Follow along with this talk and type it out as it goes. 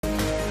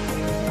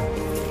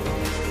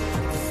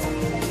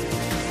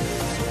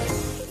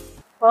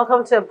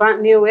Welcome to a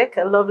brand new week,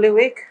 a lovely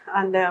week,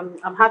 and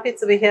I'm happy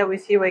to be here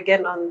with you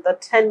again on the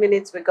 10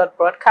 Minutes with God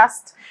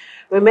broadcast.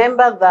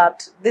 Remember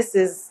that this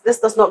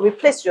does not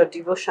replace your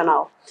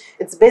devotional.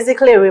 It's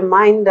basically a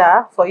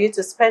reminder for you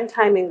to spend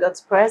time in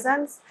God's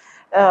presence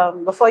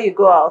before you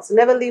go out.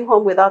 Never leave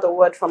home without a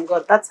word from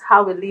God. That's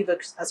how we live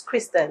as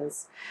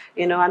Christians,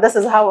 and this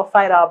is how we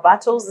fight our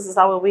battles. This is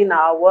how we win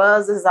our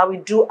wars. This is how we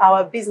do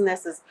our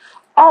businesses.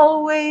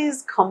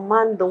 Always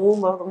command the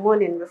womb of the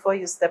morning before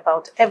you step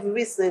out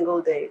every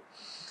single day.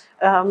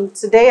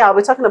 Today I'll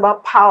be talking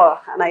about power,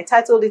 and I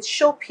titled it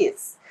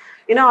Showpiece.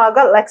 Our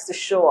God likes to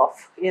show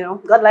off.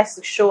 God likes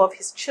to show off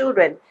his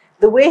children.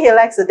 The way he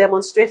likes to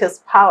demonstrate his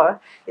power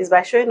is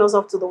by showing us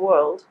off to the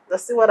world.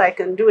 Let's see what I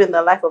can do in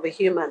the life of a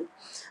human.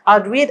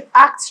 I'll read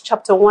Acts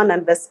chapter 1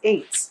 and verse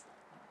 8.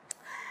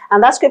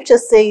 And that scripture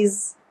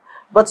says,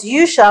 "But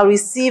you shall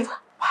receive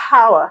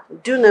power,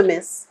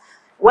 dunamis,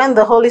 when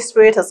the Holy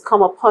Spirit has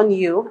come upon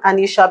you, and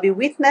you shall be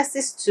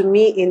witnesses to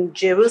me in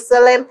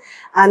Jerusalem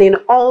and in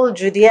all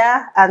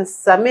Judea and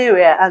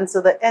Samaria and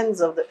to the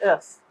ends of the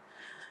earth."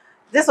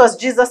 This was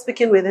Jesus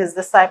speaking with his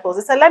disciples.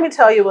 He said, let me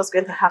tell you what's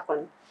going to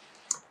happen.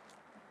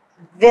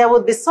 There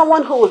would be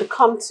someone who would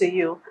come to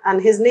you,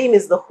 and his name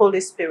is the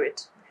Holy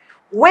Spirit.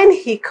 When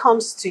he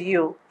comes to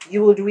you,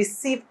 you would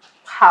receive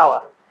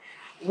power.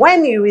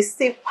 When you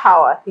receive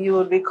power, you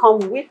will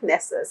become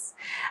witnesses.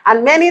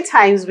 And many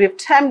times we've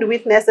termed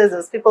witnesses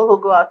as people who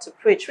go out to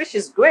preach, which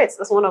is great.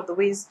 That's one of the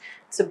ways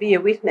to be a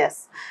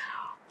witness.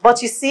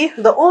 But you see,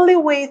 the only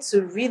way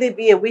to really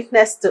be a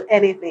witness to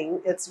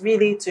anything, it's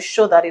really to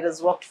show that it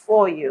has worked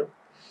for you.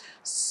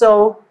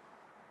 So,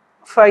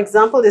 for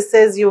example, it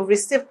says you'll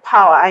receive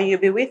power and you'll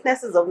be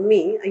witnesses of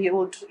me, and you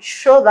will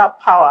show that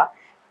power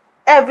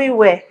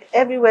everywhere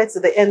to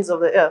the ends of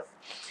the earth.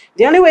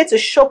 The only way to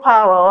show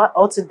power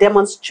or to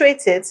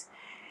demonstrate it,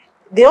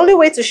 the only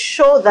way to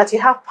show that you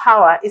have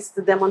power is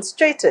to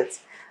demonstrate it.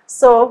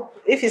 So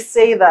if you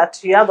say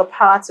that you have the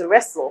power to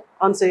wrestle,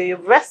 until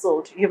you've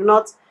wrestled, you've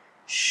not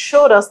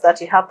showed us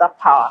that you have that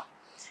power.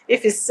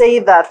 If you say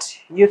that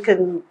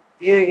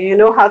you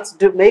know how to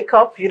do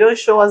makeup, you don't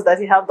show us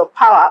that you have the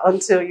power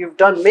until you've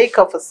done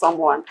makeup for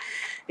someone.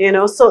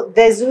 So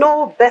there's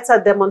no better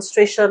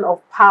demonstration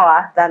of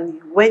power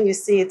than when you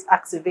see it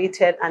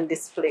activated and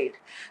displayed.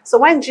 So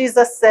when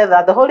Jesus said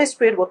that the Holy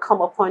Spirit will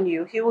come upon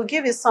you, he will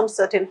give you some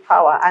certain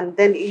power, and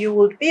then you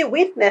will be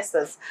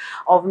witnesses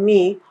of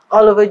me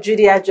all over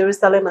Judea,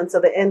 Jerusalem, and to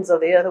the ends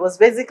of the earth. It was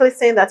basically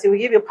saying that he will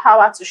give you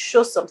power to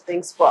show some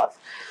things forth.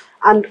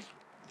 And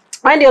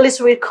when the Holy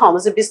Spirit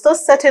comes, it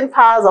bestows certain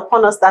powers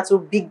upon us that will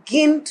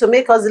begin to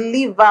make us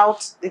live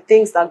out the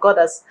things that God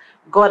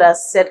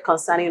has said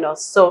concerning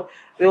us. So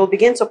we will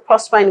begin to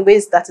prosper in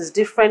ways that is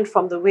different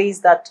from the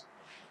ways that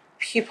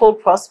people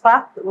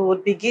prosper. We will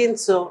begin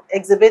to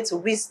exhibit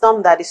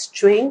wisdom that is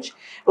strange.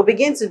 We'll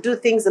begin to do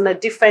things in a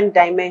different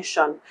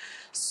dimension.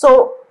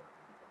 So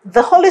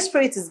the Holy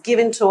Spirit is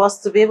given to us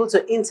to be able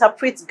to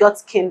interpret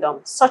God's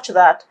kingdom such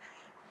that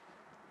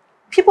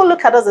people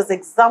look at us as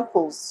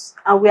examples,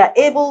 and we are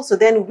able to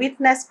then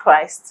witness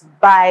Christ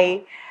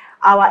by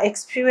our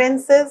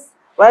experiences.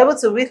 We're able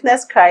to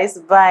witness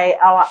Christ by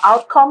our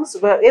outcomes.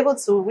 We're able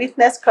to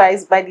witness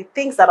Christ by the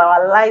things that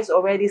our lives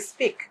already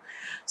speak.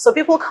 So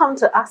people come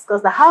to ask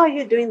us, how are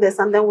you doing this?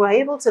 And then we're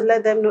able to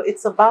let them know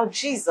it's about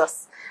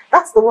Jesus.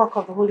 That's the work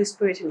of the Holy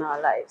Spirit in our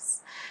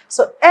lives.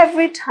 So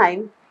every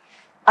time,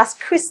 as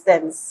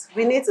Christians,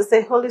 we need to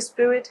say, Holy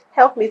Spirit,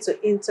 help me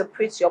to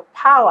interpret your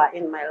power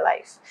in my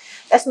life.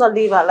 Let's not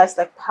live our lives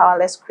like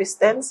powerless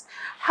Christians.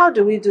 How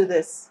do we do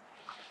this?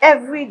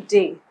 Every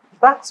day,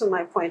 back to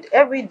my point,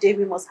 every day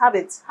we must have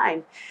a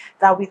time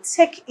that we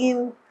take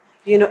in,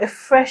 a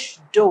fresh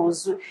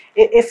dose,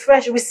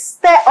 we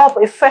stir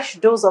up a fresh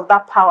dose of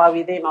that power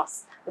within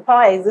us. The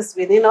power exists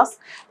within us,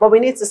 but we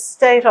need to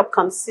stir it up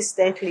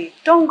consistently.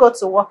 Don't go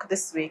to work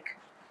this week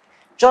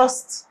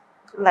just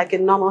like a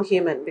normal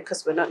human,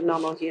 because we're not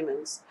normal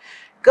humans.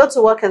 Go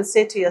to work and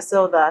say to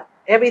yourself that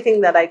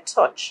everything that I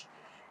touch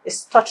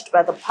is touched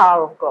by the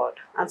power of God.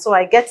 And so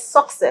I get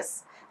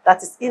success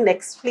that is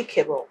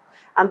inexplicable.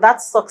 And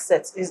that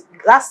success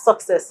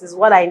is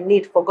what I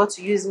need for God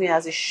to use me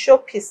as a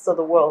showpiece to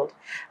the world.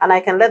 And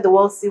I can let the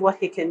world see what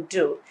he can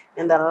do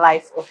in the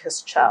life of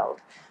his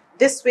child.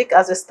 This week,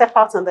 as we step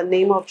out in the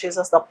name of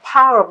Jesus, the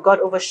power of God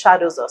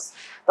overshadows us.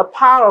 The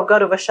power of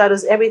God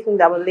overshadows everything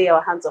that we lay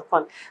our hands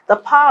upon. The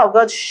power of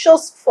God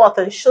shows forth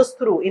and shows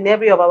through in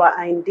every of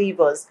our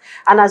endeavors.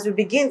 And as we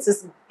begin to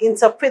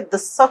interpret the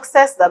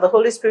success that the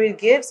Holy Spirit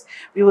gives,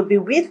 we will be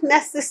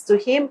witnesses to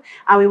him,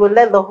 and we will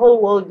let the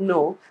whole world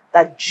know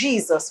that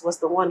Jesus was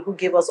the one who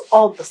gave us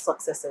all the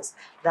successes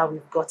that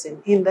we've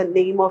gotten. In the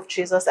name of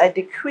Jesus, I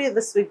decree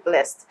this week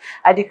blessed.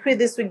 I decree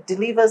this week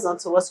delivers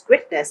unto us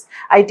greatness.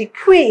 I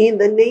decree in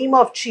the name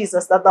of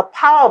Jesus that the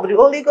power of the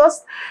Holy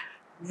Ghost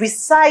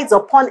resides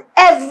upon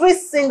every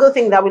single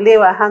thing that we lay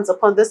our hands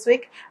upon this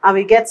week, and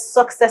we get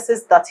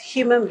successes that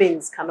human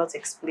beings cannot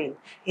explain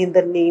in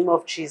the name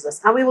of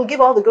Jesus. And we will give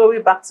all the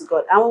glory back to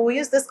God, and we will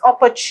use these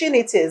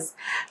opportunities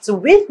to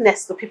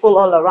witness to people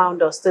all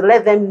around us, to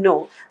let them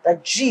know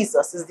that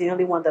Jesus is the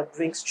only one that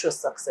brings true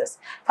success.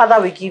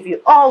 Father, we give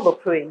you all the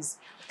praise.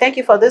 Thank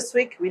you for this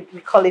week. We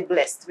call it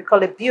blessed. We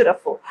call it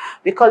beautiful.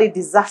 We call it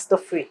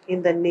disaster-free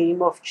in the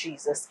name of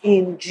Jesus.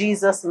 In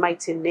Jesus'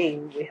 mighty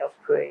name we have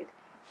prayed.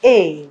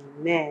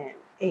 Amen.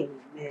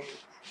 Amen.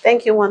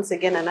 Thank you once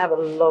again, and have a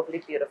lovely,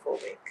 beautiful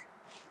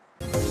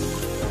week.